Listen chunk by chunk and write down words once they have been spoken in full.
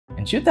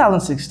In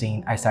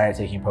 2016, I started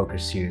taking poker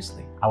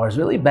seriously. I was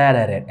really bad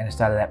at it and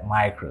started at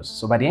micros.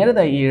 So by the end of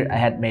the year, I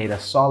had made a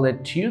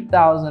solid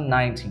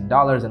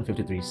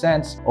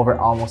 $2,019.53 over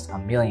almost a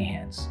million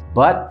hands.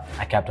 But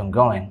I kept on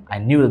going. I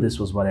knew that this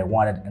was what I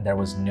wanted and there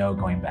was no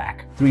going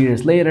back. 3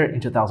 years later, in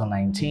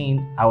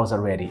 2019, I was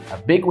already a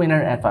big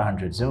winner at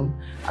 500 Zoom,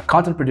 a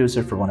content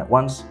producer for One at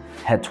Once,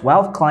 had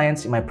 12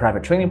 clients in my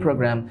private training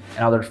program,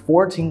 and other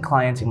 14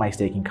 clients in my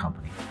staking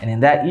company. And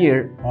in that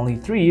year, only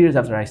 3 years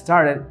after I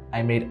started,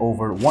 I made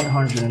over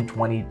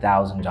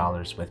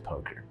 $120,000 with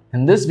poker.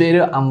 In this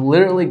video, I'm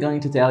literally going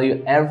to tell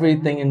you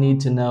everything you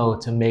need to know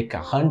to make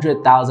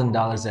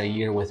 $100,000 a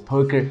year with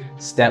poker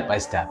step by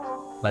step.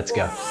 Let's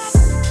go.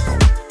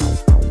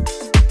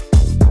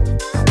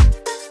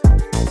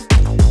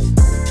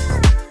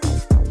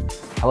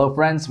 Hello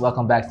friends,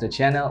 welcome back to the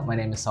channel. My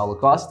name is Saulo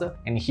Costa,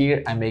 and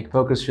here I make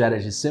poker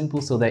strategies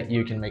simple so that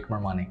you can make more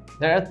money.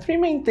 There are 3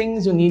 main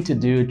things you need to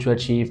do to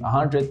achieve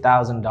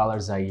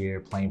 $100,000 a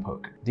year playing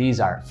poker. These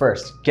are: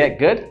 first, get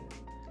good;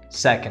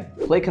 second,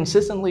 play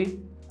consistently;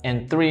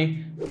 and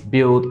 3,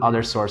 build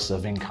other sources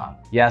of income.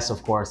 Yes,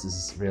 of course, this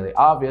is really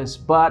obvious,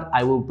 but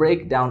I will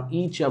break down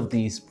each of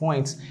these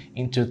points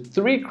into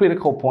 3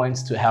 critical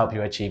points to help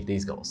you achieve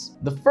these goals.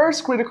 The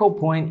first critical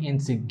point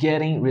into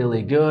getting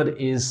really good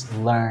is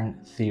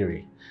learn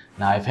theory.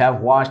 Now, if you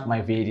have watched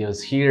my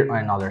videos here or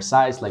on other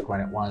sites like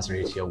One at Once or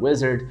GTO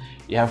Wizard,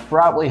 you have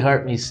probably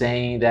heard me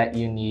saying that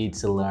you need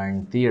to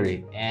learn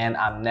theory. And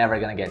I'm never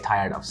gonna get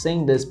tired of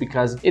saying this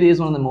because it is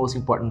one of the most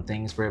important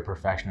things for a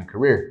professional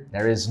career.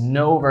 There is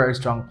no very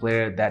strong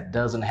player that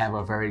doesn't have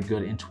a very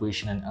good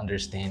intuition and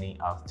understanding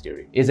of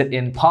theory. Is it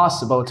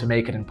impossible to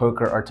make it in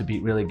poker or to be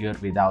really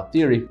good without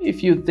theory?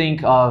 If you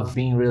think of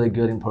being really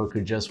good in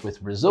poker just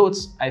with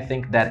results, I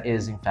think that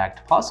is in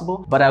fact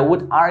possible, but I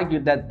would argue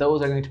that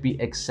those are going to be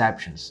exceptions.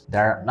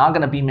 There are not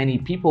going to be many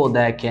people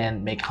that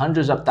can make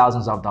hundreds of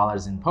thousands of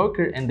dollars in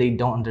poker and they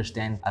don't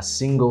understand a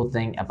single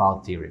thing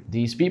about theory.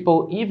 These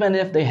people, even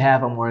if they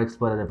have a more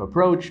exploitative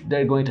approach,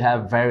 they're going to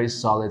have very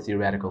solid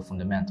theoretical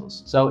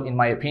fundamentals. So in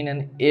my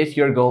opinion, if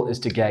your goal is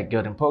to get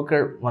good in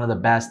poker, one of the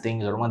best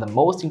things or one of the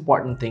most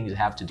important things you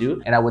have to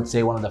do, and I would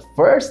say one of the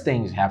first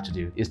things you have to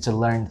do, is to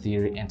learn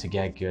theory and to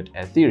get good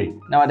at theory.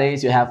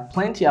 Nowadays, you have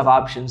plenty of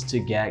options to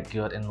get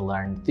good and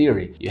learn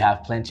theory. You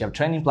have plenty of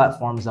training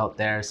platforms out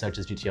there such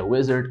as GTO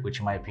Wizard, which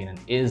in my opinion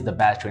is the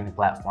best training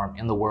platform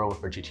in the world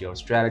for GTO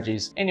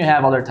strategies, and you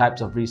have other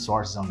types of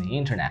resources on the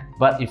internet.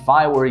 But if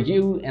I were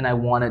you and I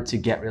wanted to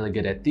get really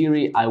good at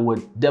theory, I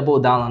would double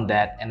down on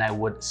that and I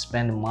would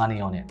spend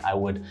money on it. I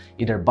would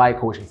either buy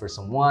coaching for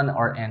someone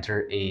or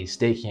enter a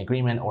staking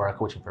agreement or a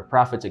coaching for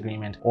profits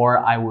agreement, or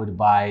I would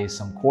buy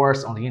some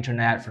course on the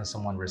internet from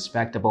someone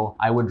respectable.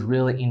 I would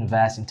really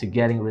invest into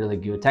getting really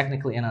good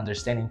technically and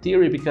understanding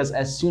theory, because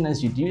as soon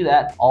as you do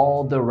that,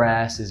 all the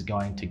rest is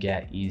going to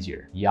get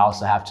easier. You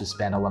also have to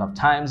spend a lot of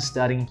time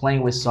studying,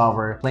 playing with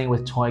solver, playing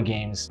with toy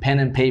games, pen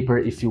and paper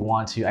if you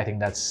want to. I think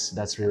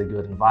that's really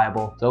good and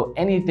viable. So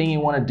anything you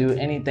want to do,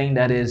 anything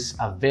that is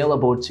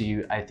available to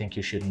you, I think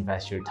you should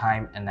invest your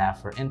time and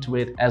effort into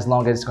it, as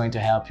long as it's going to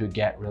help you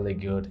get really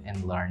good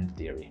and learn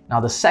theory. Now,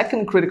 the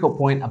second critical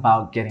point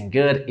about getting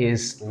good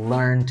is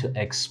learn to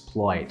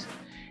exploit.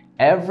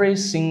 Every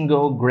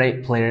single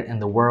great player in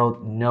the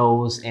world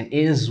knows and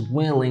is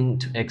willing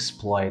to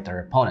exploit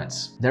their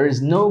opponents. There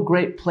is no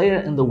great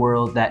player in the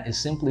world that is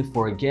simply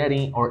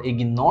forgetting or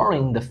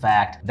ignoring the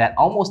fact that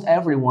almost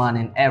everyone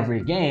in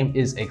every game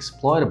is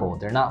exploitable.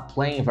 They're not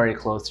playing very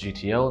close to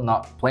GTO,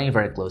 not playing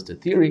very close to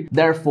theory.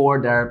 Therefore,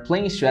 there are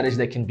playing strategies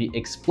that can be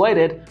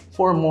exploited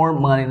for more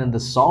money than the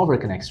solver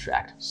can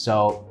extract.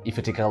 So if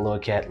you take a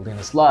look at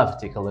Linus Love,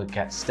 take a look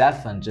at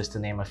Stefan, just to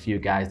name a few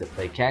guys that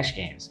play cash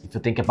games. If you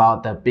think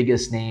about the biggest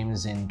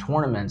names in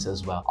tournaments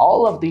as well,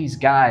 all of these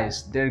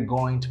guys, they're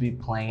going to be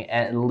playing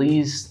at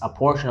least a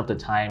portion of the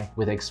time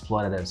with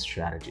exploitative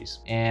strategies.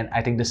 And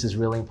I think this is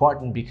really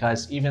important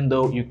because even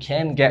though you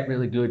can get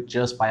really good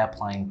just by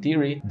applying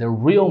theory, the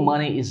real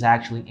money is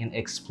actually in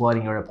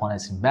exploiting your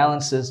opponent's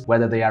imbalances,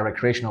 whether they are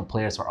recreational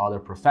players or other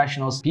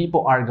professionals.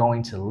 People are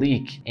going to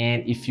leak,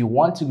 and if you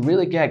want to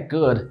really get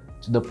good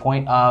to the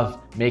point of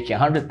making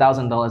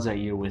 $100,000 a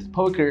year with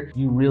poker,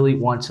 you really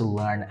want to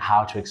learn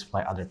how to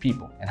exploit other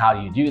people. And how do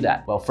you do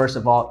that? Well, first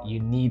of all, you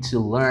need to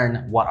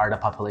learn what are the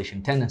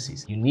population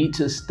tendencies. You need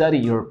to study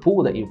your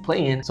pool that you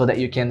play in so that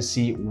you can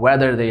see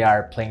whether they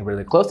are playing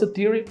really close to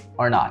theory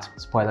or not.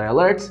 Spoiler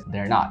alert,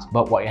 they're not.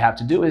 But what you have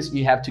to do is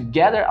you have to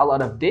gather a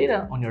lot of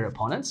data on your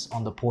opponents,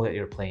 on the pool that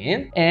you're playing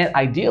in, and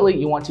ideally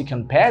you want to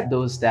compare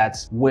those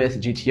stats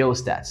with GTO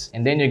stats.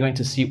 And then you're going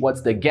to see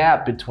what's the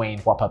gap between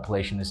what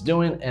population is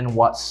doing and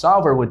what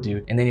solver would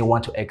do, and then you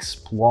want to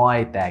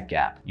exploit that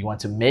gap. You want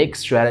to make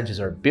strategies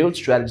or build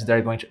strategies that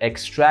are going to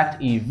extract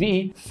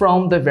EV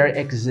from the very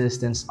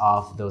existence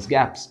of those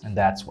gaps, and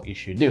that's what you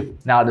should do.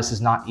 Now, this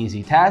is not an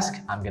easy task,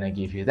 I'm gonna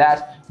give you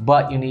that,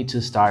 but you need to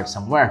start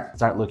somewhere.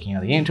 Start looking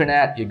at the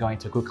internet. You're going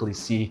to quickly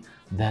see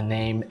the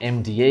name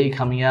MDA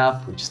coming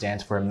up, which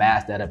stands for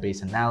Mass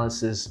Database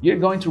Analysis. You're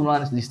going to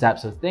run into these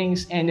types of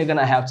things, and you're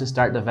gonna have to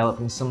start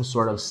developing some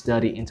sort of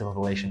study into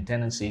population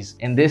tendencies.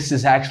 And this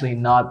is actually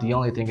not the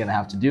only thing you're gonna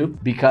have to do,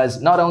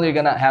 because not only you're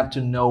gonna have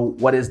to know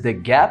what is the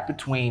gap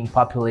between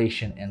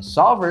population and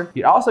solver,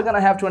 you're also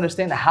gonna have to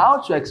understand how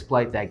to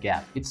exploit that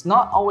gap. It's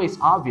not always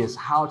obvious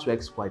how to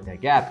exploit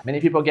that gap. Many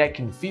people get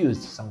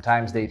confused.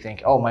 Sometimes they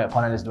think, oh, my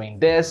opponent is doing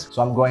this,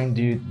 so I'm going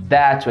to do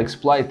that to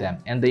exploit them.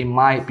 And they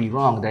might be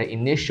wrong. Their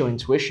initial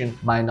intuition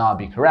might not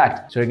be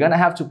correct. So you're gonna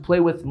have to play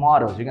with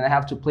models. You're gonna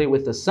have to play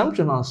with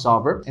assumption on the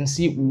solver and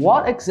see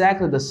what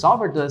exactly the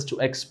solver does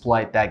to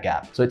exploit that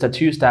gap. So it's a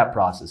two-step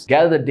process.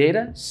 Gather the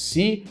data,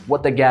 see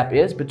what the gap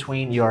is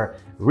between your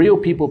real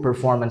people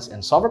performance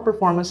and solver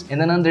performance,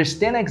 and then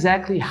understand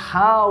exactly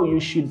how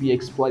you should be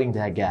exploiting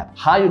that gap,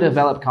 how you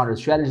develop counter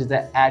strategies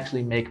that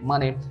actually make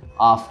money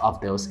off of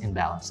those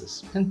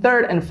imbalances. And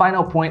third and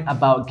final point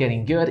about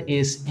getting good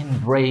is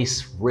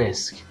embrace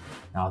risk.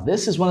 Now,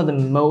 this is one of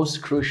the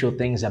most crucial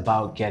things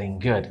about getting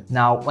good.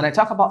 Now, when I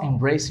talk about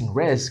embracing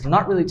risk, I'm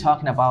not really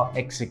talking about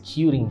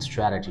executing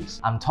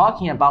strategies. I'm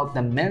talking about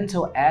the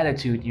mental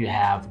attitude you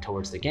have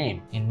towards the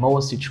game. In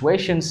most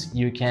situations,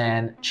 you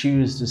can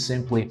choose to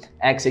simply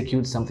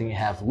execute something you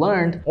have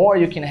learned, or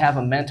you can have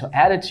a mental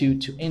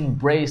attitude to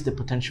embrace the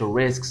potential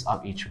risks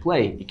of each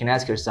play. You can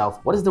ask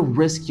yourself, what is the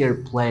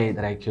riskier play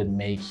that I could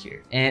make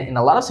here? And in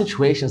a lot of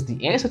situations,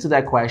 the answer to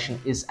that question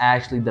is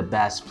actually the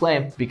best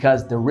play,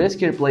 because the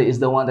riskier play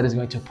is the one that is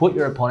going to put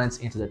your opponents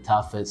into the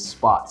toughest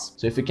spots.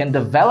 So if you can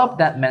develop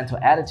that mental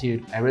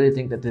attitude, I really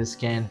think that this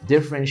can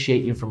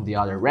differentiate you from the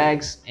other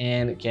regs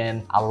and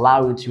can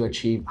allow you to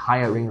achieve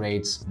higher win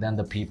rates than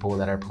the people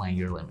that are playing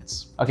your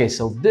limits. Okay,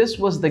 so this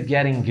was the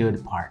getting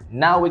good part.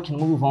 Now we can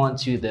move on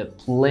to the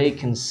play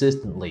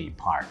consistently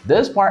part.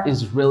 This part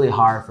is really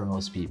hard for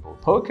most people.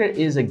 Poker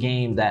is a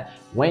game that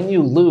when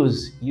you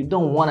lose, you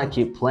don't want to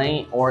keep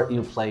playing, or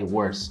you play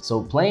worse.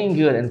 So playing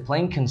good and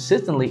playing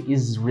consistently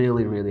is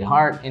really, really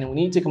hard, and we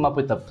need to come up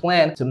with a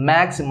plan to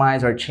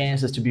maximize our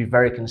chances to be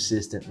very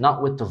consistent,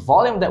 not with the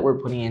volume that we're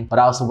putting in, but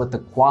also with the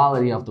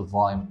quality of the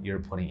volume you're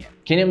putting in.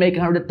 Can you make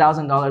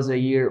 $100,000 a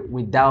year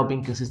without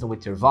being consistent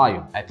with your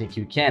volume? I think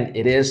you can.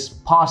 It is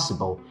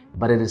possible,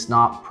 but it is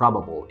not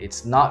probable.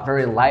 It's not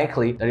very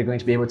likely that you're going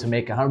to be able to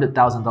make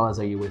 $100,000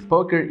 a year with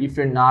poker if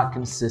you're not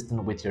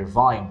consistent with your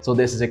volume. So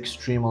this is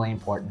extremely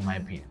important in my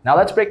opinion. Now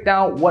let's break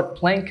down what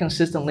playing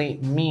consistently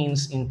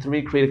means in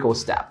 3 critical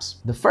steps.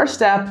 The first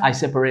step I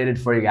separated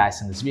for you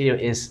guys in this video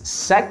is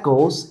set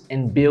goals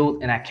and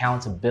build an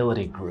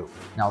accountability group.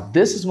 Now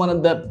this is one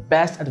of the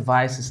best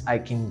advices I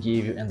can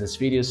give you in this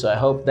video, so I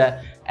hope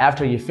that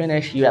after you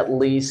finish, you at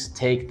least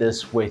take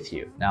this with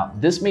you. Now,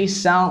 this may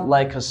sound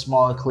like a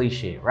small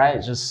cliche,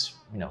 right? Just,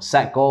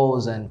 set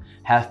goals and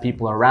have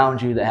people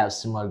around you that have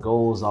similar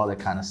goals, all that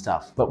kind of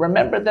stuff. But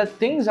remember that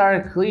things are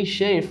a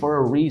cliche for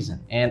a reason.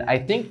 And I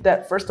think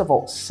that first of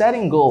all,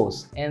 setting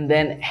goals and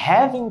then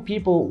having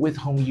people with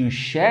whom you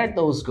share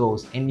those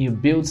goals and you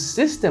build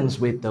systems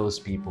with those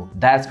people,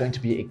 that's going to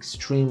be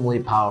extremely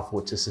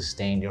powerful to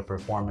sustain your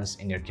performance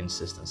and your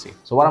consistency.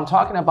 So what I'm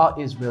talking about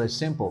is really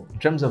simple. In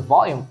terms of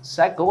volume,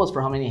 set goals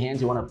for how many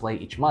hands you want to play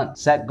each month.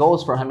 Set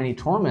goals for how many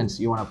tournaments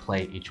you want to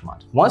play each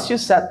month. Once you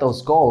set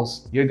those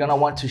goals, you're going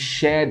to want to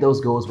share those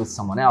goals with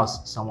someone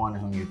else, someone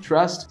whom you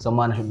trust,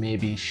 someone who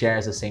maybe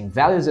shares the same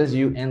values as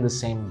you and the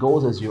same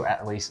goals as you,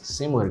 at least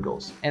similar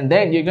goals. And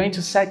then you're going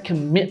to set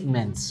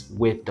commitments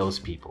with those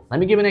people.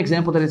 Let me give an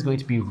example that is going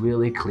to be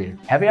really clear.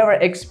 Have you ever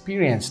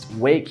experienced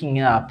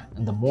waking up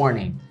in the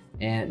morning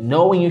and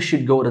knowing you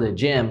should go to the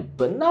gym,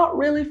 but not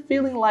really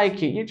feeling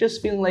like it? You're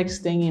just feeling like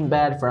staying in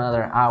bed for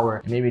another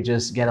hour, maybe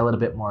just get a little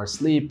bit more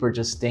sleep, or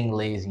just staying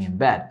lazy in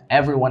bed.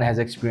 Everyone has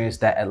experienced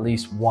that at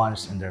least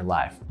once in their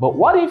life. But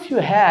what if you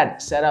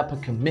had set up a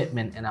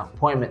commitment, an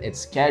appointment,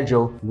 it's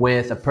scheduled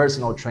with a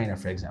personal trainer,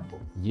 for example?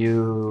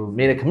 You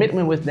made a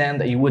commitment with them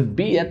that you would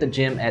be at the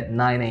gym at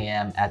 9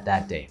 a.m. at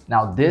that day.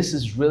 Now, this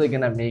is really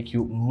gonna make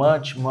you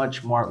much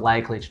more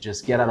likely to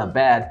just get out of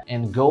bed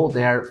and go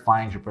there,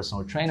 find your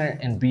personal trainer,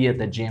 and be at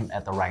the gym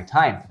at the right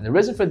time. And the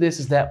reason for this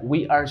is that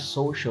we are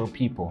social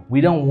people.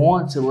 We don't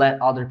want to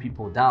let other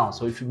people down.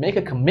 So if you make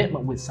a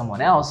commitment with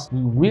someone else,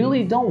 we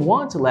really don't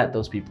want to let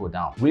those people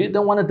down. We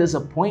don't want to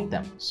disappoint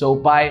them. So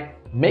by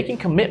making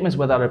commitments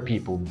with other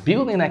people,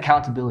 building an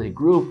accountability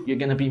group, you're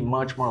gonna be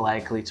much more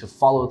likely to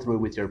follow through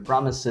with your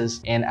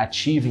promises and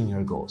achieving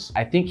your goals.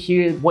 I think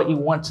here what you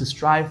want to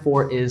strive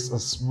for is a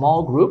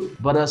small group,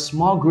 but a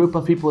small group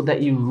of people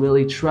that you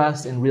really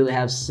trust and really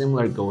have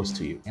similar goals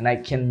to you. And I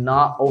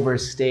cannot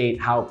overstate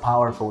how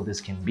powerful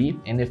this can be.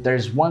 And if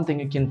there's one thing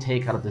you can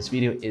take out of this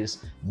video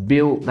is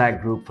build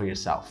that group for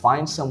yourself.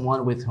 Find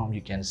someone with whom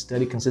you can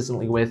study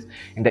consistently with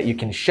and that you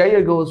can share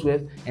your goals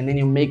with, and then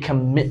you make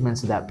commitments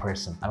to that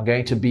person. I'm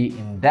going to be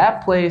in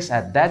that place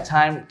at that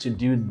time to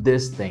do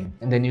this thing,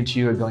 and then you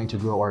two are going to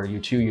grow, or you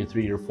two, you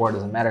three, you four,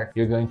 doesn't matter.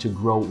 You're going to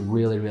grow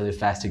really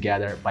fast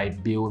together by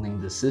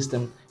building the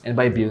system and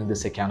by building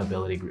this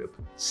accountability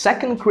group.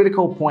 Second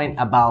critical point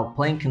about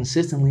playing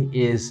consistently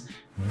is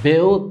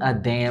Build a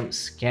damn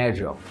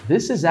schedule.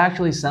 This is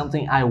actually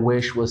something I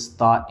wish was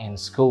taught in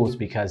schools,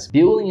 because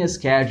building a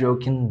schedule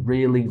can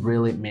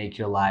really make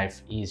your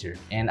life easier.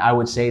 And I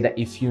would say that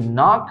if you're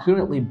not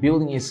currently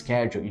building a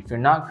schedule, if you're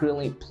not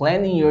currently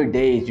planning your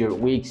days, your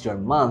weeks, your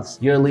months,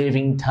 you're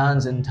leaving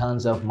tons and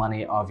tons of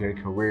money of your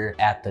career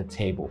at the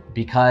table.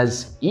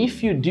 Because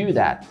if you do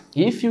that,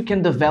 if you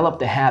can develop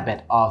the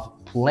habit of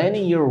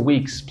planning your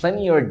weeks,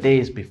 planning your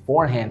days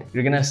beforehand,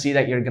 you're gonna see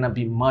that you're gonna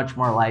be much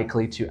more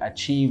likely to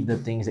achieve the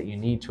things that you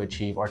need to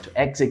achieve, or to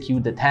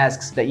execute the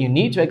tasks that you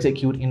need to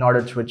execute in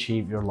order to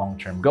achieve your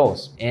long-term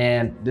goals.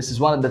 And this is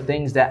one of the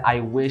things that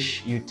I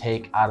wish you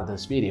take out of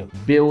this video.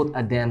 Build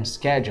a damn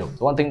schedule.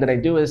 So one thing that I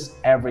do is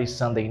every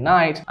Sunday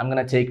night, I'm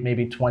gonna take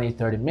maybe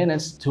 20-30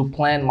 minutes to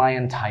plan my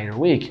entire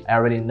week. I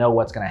already know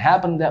what's gonna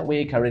happen that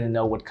week. I already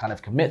know what kind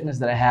of commitments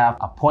that I have,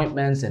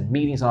 appointments and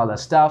meetings and all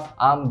that stuff.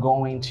 I'm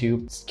going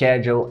to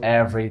schedule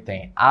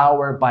everything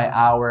hour by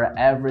hour.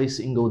 Every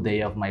single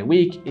day of my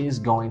week is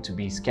going to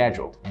be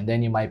scheduled. And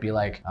then you might be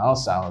like, oh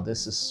Sal,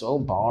 this is so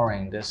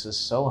boring, this is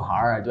so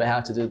hard. Do I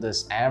have to do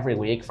this every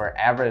week for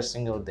every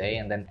single day,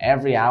 and then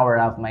every hour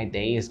of my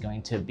day is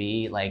going to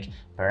be like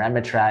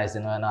parameterized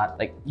and whatnot?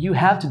 Like, you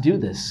have to do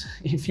this.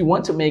 If you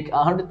want to make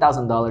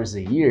 $100,000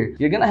 a year,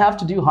 you're gonna have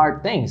to do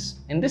hard things.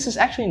 And this is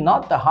actually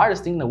not the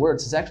hardest thing in the world.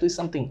 It's actually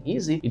something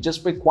easy. It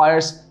just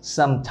requires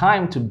some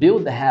time to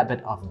build the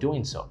habit of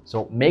doing so.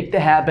 So make the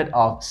habit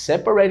of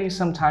separating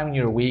some time in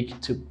your week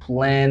to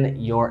plan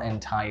your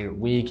entire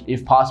week.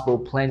 If possible,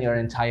 plan your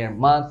entire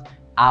month,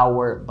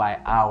 hour by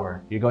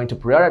hour. You're going to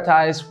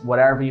prioritize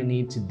whatever you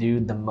need to do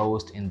the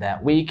most in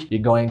that week.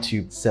 You're going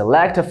to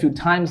select a few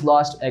time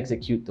slots to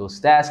execute those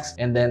tasks,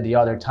 and then the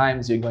other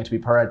times you're going to be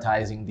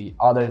prioritizing the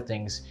other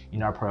things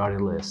in our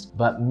priority list.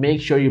 But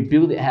make sure you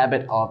build the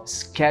habit of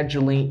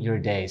scheduling your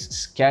days,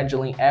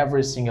 scheduling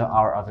every single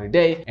hour of your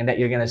day, and that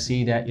you're gonna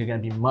see that you're gonna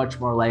be much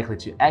more likely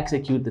to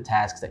execute the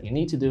tasks that you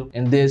need to do,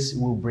 and this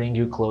will bring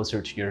you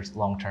closer to your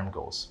long-term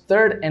goals.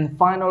 Third and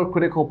final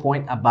critical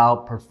point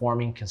about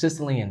performing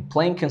consistently and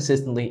playing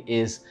consistently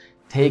is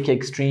take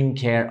extreme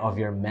care of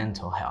your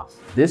mental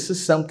health. This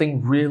is something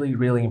really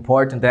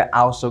important that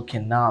also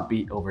cannot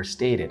be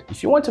overstated.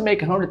 If you want to make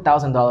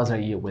 $100,000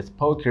 a year with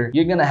poker,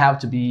 you're gonna have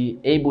to be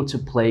able to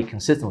play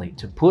consistently,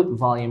 to put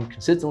volume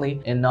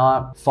consistently, and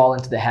not fall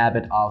into the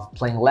habit of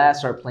playing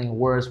less or playing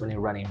worse when you're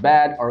running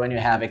bad, or when you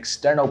have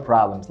external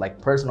problems like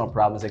personal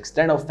problems,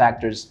 external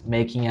factors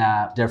making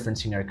a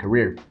difference in your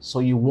career. So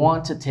you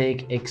want to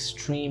take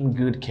extreme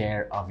good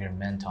care of your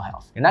mental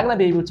health. You're not gonna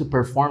be able to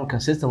perform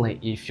consistently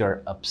if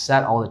you're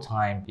upset all the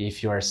time,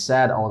 if you're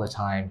sad all the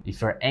time, if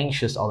you're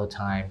anxious all the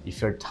time,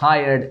 if you're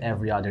tired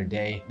every other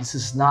day. This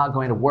is not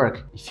going to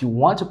work. If you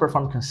want to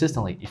perform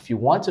consistently, if you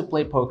want to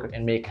play poker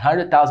and make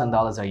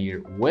 $100,000 a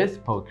year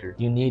with poker,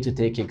 you need to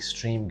take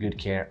extreme good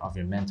care of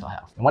your mental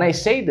health. And when I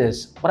say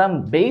this, what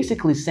I'm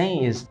basically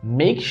saying is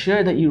make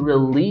sure that you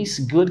release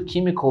good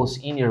chemicals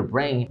in your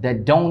brain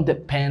that don't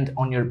depend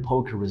on your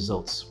poker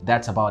results.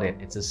 That's about it.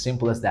 It's as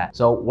simple as that.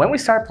 So when we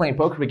start playing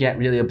poker, we get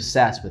really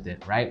obsessed with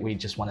it, right? We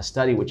just want to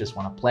study, we just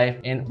want to play.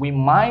 And we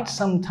might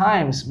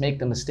sometimes make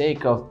the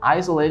mistake of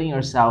isolating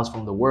ourselves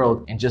from the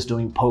world and just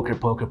doing poker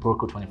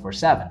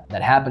 24/7.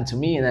 That happened to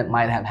me, and that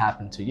might have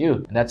happened to you.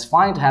 And that's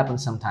fine to happen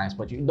sometimes,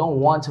 but you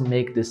don't want to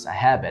make this a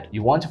habit.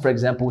 You want to, for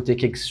example,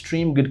 take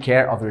extreme good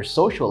care of your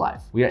social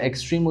life. We are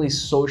extremely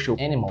social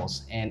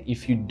animals, and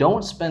if you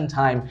don't spend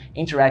time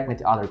interacting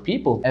with other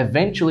people,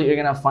 eventually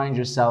you're gonna find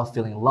yourself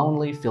feeling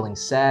lonely, feeling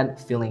sad,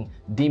 feeling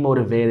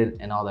demotivated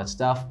and all that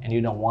stuff, and you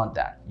don't want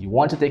that. You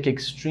want to take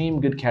extreme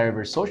good care of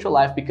your social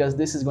life, because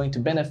this is going to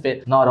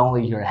benefit not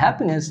only your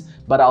happiness,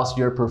 but also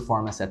your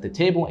performance at the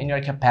table and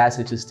your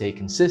capacity to stay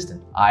consistent.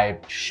 I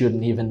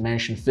shouldn't even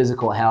mention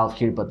physical health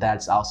here, but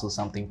that's also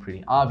something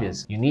pretty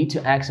obvious. You need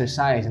to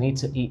exercise, you need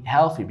to eat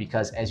healthy,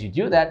 because as you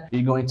do that,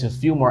 you're going to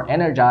feel more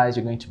energized,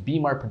 you're going to be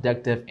more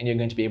productive, and you're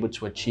going to be able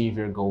to achieve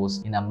your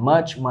goals in a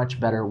much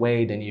better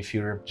way than if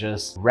you're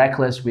just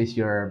reckless with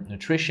your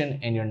nutrition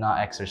and you're not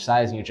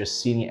exercising, you're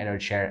just sitting at your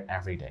chair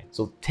every day.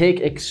 So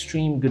take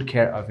extreme good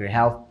care of your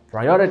health.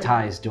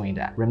 Prioritize doing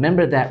that.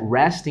 Remember that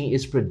resting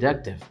is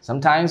productive.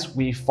 Sometimes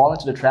we fall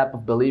into the trap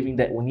of believing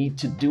that we need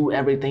to do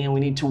everything and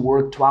we need to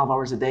work 12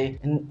 hours a day.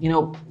 And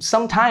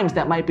sometimes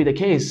that might be the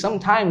case.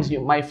 Sometimes you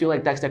might feel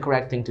like that's the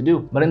correct thing to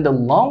do. But in the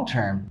long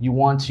term, you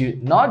want to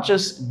not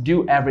just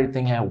do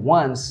everything at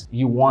once,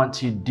 you want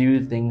to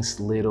do things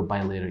little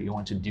by little. You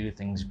want to do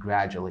things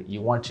gradually.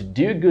 You want to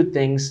do good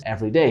things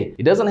every day.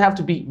 It doesn't have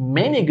to be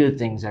many good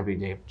things every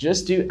day.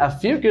 Just do a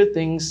few good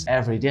things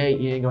every day.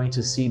 You're going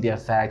to see the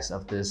effects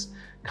of this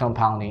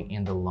compounding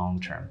in the long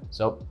term.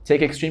 So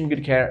take extreme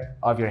good care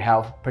of your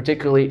health,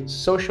 particularly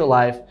social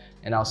life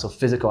and also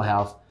physical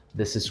health.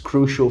 This is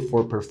crucial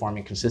for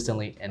performing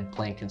consistently and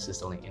playing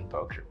consistently in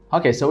poker.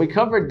 Okay, so we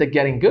covered the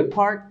getting good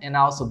part and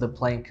also the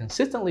playing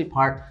consistently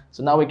part.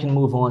 So now we can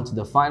move on to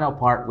the final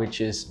part, which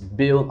is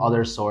build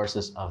other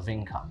sources of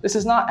income. This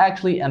is not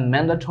actually a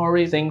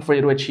mandatory thing for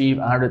you to achieve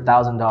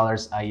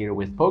 $100,000 a year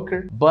with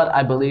poker, but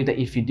I believe that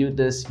if you do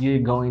this, you're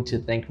going to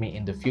thank me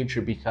in the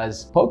future,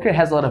 because poker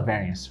has a lot of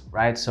variance,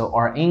 right? So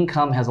our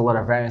income has a lot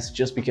of variance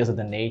just because of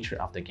the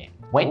nature of the game.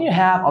 When you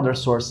have other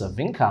sources of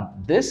income,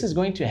 this is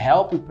going to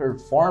help you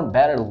perform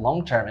better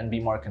long term and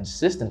be more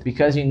consistent,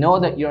 because you know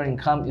that your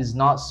income is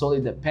not solely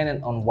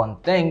dependent on one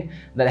thing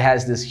that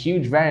has this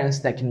huge variance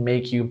that can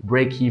make you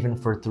break even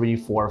for 3,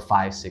 4,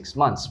 5, 6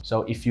 months.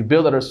 So if you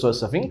build other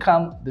source of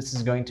income, this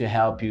is going to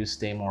help you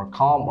stay more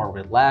calm, more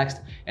relaxed,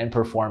 and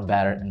perform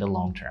better in the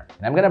long term.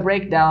 And I'm gonna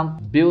break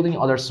down building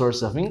other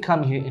source of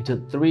income here into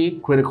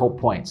 3 critical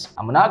points.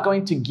 I'm not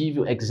going to give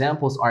you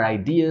examples or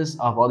ideas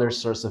of other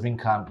source of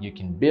income you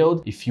can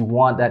build. If you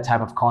want that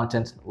type of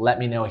content, let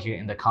me know here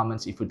in the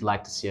comments if you'd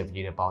like to see a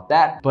video about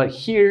that. But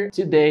here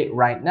today,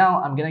 right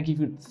now, I'm gonna give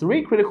you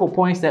 3 critical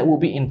points that will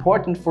be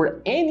important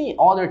for any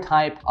other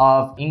type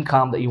of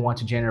income that you want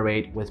to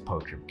generate with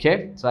poker.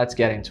 Okay, so let's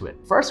get into it.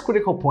 First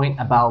critical point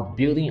about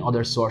building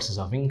other sources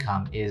of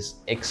income is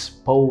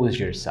expose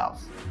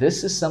yourself.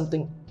 This is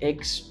something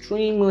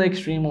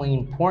extremely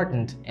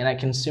important, and I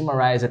can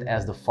summarize it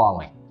as the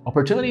following.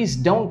 Opportunities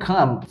don't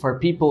come for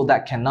people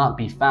that cannot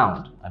be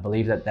found. I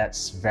believe that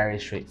that's very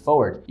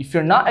straightforward. If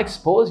you're not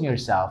exposing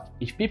yourself,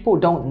 if people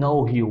don't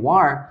know who you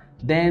are,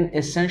 then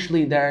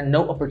essentially there are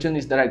no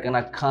opportunities that are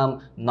gonna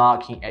come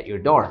knocking at your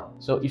door.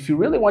 So if you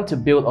really want to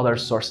build other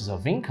sources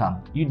of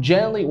income, you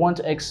generally want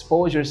to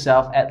expose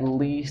yourself at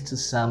least to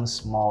some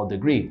small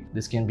degree.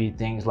 This can be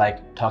things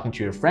like talking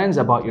to your friends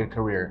about your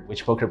career,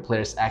 which poker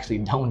players actually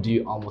don't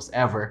do almost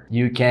ever.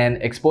 You can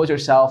expose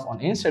yourself on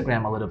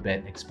Instagram a little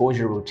bit, expose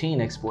your routine,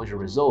 expose your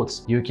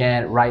results. You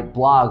can write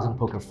blogs on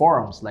poker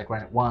forums like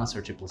Run It Once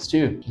or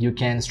 2+2. You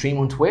can stream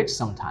on Twitch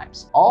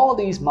sometimes. All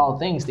these small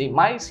things, they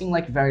might seem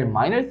like very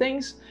minor things,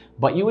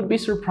 but you would be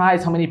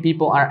surprised how many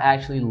people are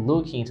actually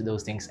looking into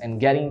those things and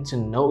getting to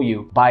know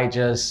you by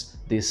just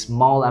these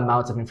small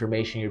amounts of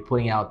information you're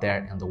putting out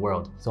there in the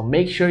world. So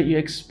make sure you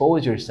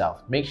expose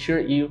yourself. Make sure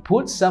you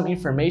put some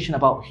information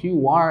about who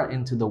you are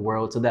into the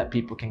world so that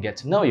people can get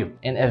to know you.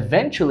 And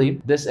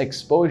eventually, this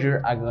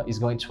exposure is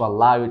going to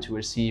allow you to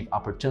receive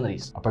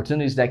opportunities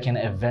that can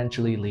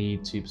eventually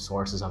lead to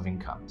sources of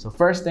income. So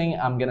first thing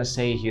I'm gonna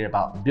say here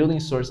about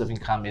building source of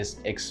income is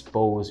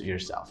expose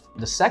yourself.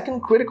 The second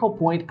critical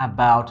point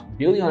about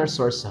building other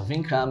sources of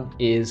income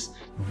is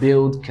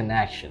build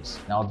connections.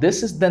 Now,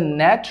 this is the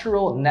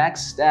natural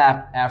next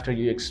step after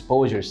you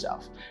expose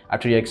yourself.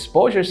 After you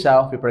expose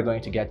yourself, people are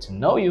going to get to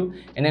know you,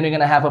 and then you're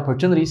going to have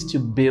opportunities to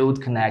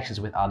build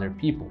connections with other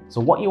people. So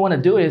what you want to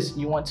do is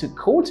you want to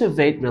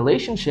cultivate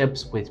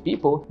relationships with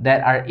people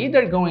that are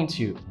either going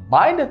to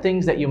buy the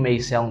things that you may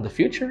sell in the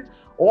future,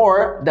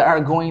 or that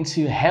are going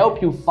to help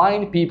you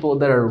find people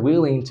that are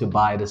willing to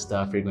buy the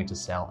stuff you're going to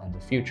sell in the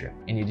future.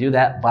 And you do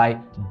that by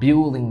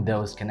building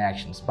those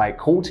connections, by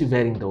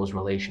cultivating those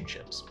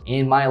relationships.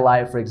 In my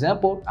life, for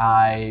example,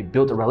 I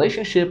built a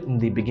relationship in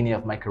the beginning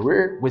of my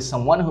career with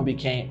someone who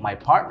became my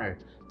partner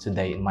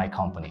today in my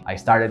company. I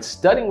started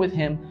studying with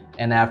him,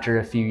 and after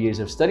a few years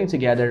of studying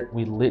together,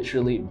 we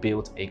literally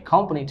built a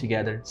company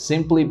together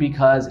simply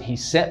because he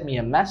sent me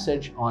a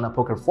message on a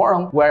poker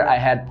forum where I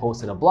had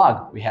posted a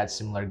blog. We had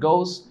similar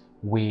goals.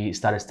 We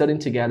started studying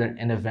together,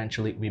 and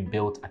eventually we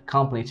built a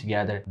company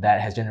together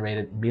that has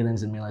generated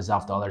millions and millions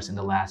of dollars in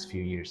the last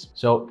few years.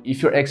 So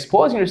if you're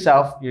exposing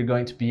yourself, you're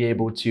going to be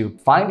able to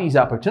find these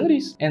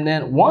opportunities. And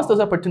then once those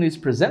opportunities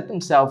present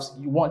themselves,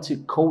 you want to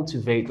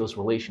cultivate those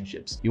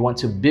relationships. You want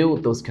to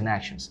build those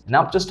connections. And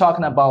I'm just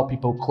talking about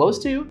people close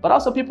to you, but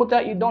also people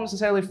that you don't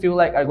necessarily feel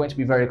like are going to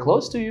be very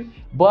close to you,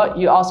 but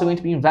you're also going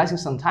to be investing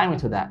some time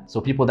into that. So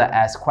people that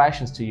ask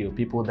questions to you,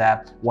 people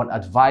that want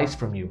advice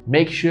from you.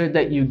 Make sure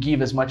that you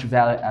give as much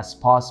value as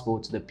possible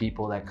to the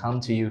people that come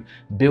to you.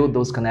 Build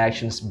those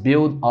connections,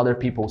 build other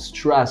people's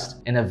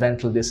trust, and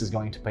eventually this is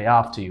going to pay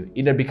off to you.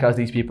 Either because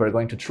these people are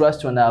going to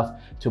trust you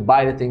enough to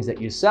buy the things that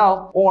you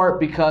sell, or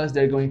because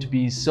they're going to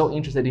be so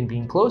interested in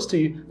being close to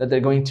you that they're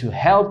going to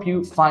help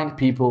you find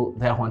people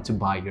that want to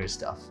buy your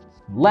stuff.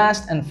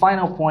 Last and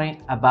final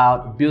point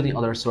about building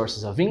other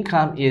sources of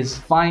income is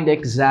find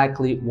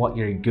exactly what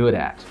you're good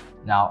at.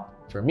 Now,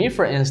 for me,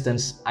 for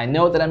instance, I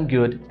know that I'm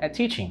good at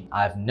teaching.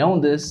 I've known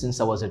this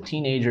since I was a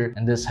teenager,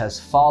 and this has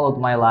followed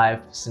my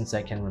life since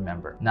I can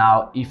remember.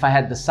 Now, if I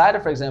had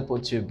decided, for example,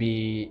 to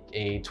be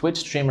a Twitch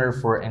streamer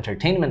for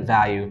entertainment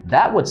value,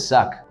 that would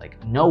suck.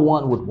 Like, no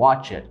one would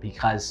watch it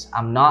because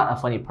I'm not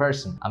a funny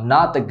person. I'm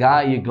not the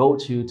guy you go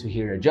to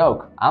hear a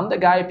joke. I'm the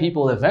guy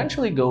people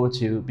eventually go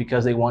to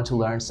because they want to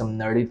learn some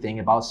nerdy thing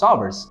about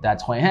solvers.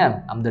 That's who I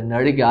am. I'm the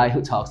nerdy guy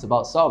who talks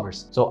about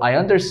solvers. So I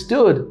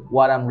understood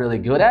what I'm really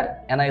good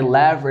at, and I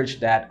leveraged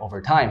that over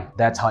time.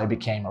 That's how I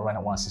became a Run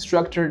It Once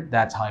instructor.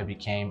 That's how I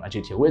became a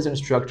GTA Wiz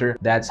instructor.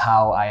 That's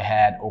how I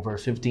had over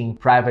 15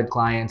 private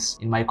clients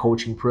in my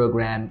coaching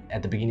program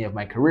at the beginning of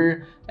my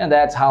career. And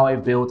that's how I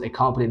built a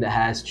company that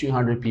has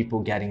 200 people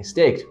getting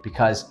staked,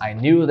 because I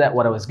knew that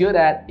what I was good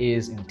at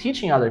is in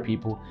teaching other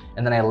people,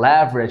 and then I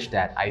leveraged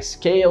that. I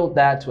scaled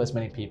that to as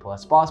many people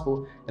as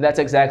possible, and that's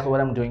exactly what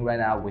I'm doing right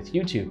now with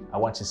YouTube. I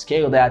want to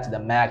scale that to the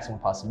maximum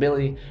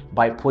possibility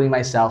by putting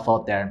myself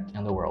out there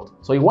in the world.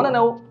 So you want to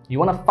know, you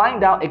want to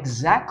find out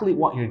exactly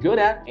what you're good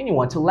at, and you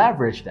want to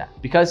leverage that,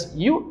 because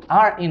you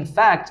are in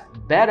fact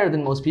better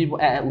than most people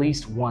at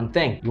least one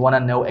thing. You want to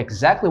know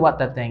exactly what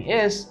that thing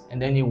is,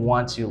 and then you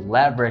want to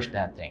leverage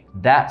that thing.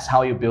 That's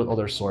how you build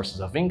other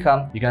sources of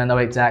income. You're going to know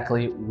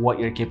exactly what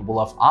you're capable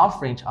of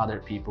offering to other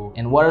people,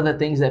 and what are the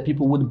things that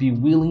people would be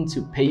willing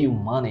to pay you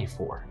money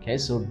for. Okay,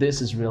 so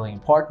this is really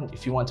important.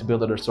 If you want to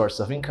build other sources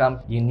of income,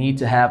 you need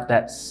to have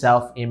that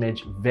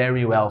self-image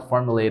very well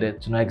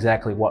formulated to know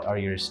exactly what are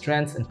your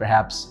strengths, and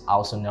perhaps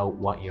also know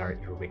what are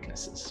your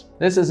weaknesses.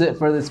 This is it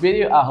for this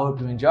video. I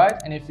hope you enjoyed,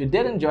 and if you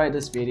did enjoy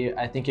this video,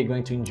 I think you're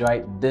going to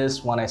enjoy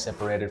this one I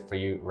separated for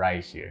you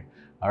right here.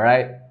 All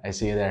right, I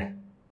see you there.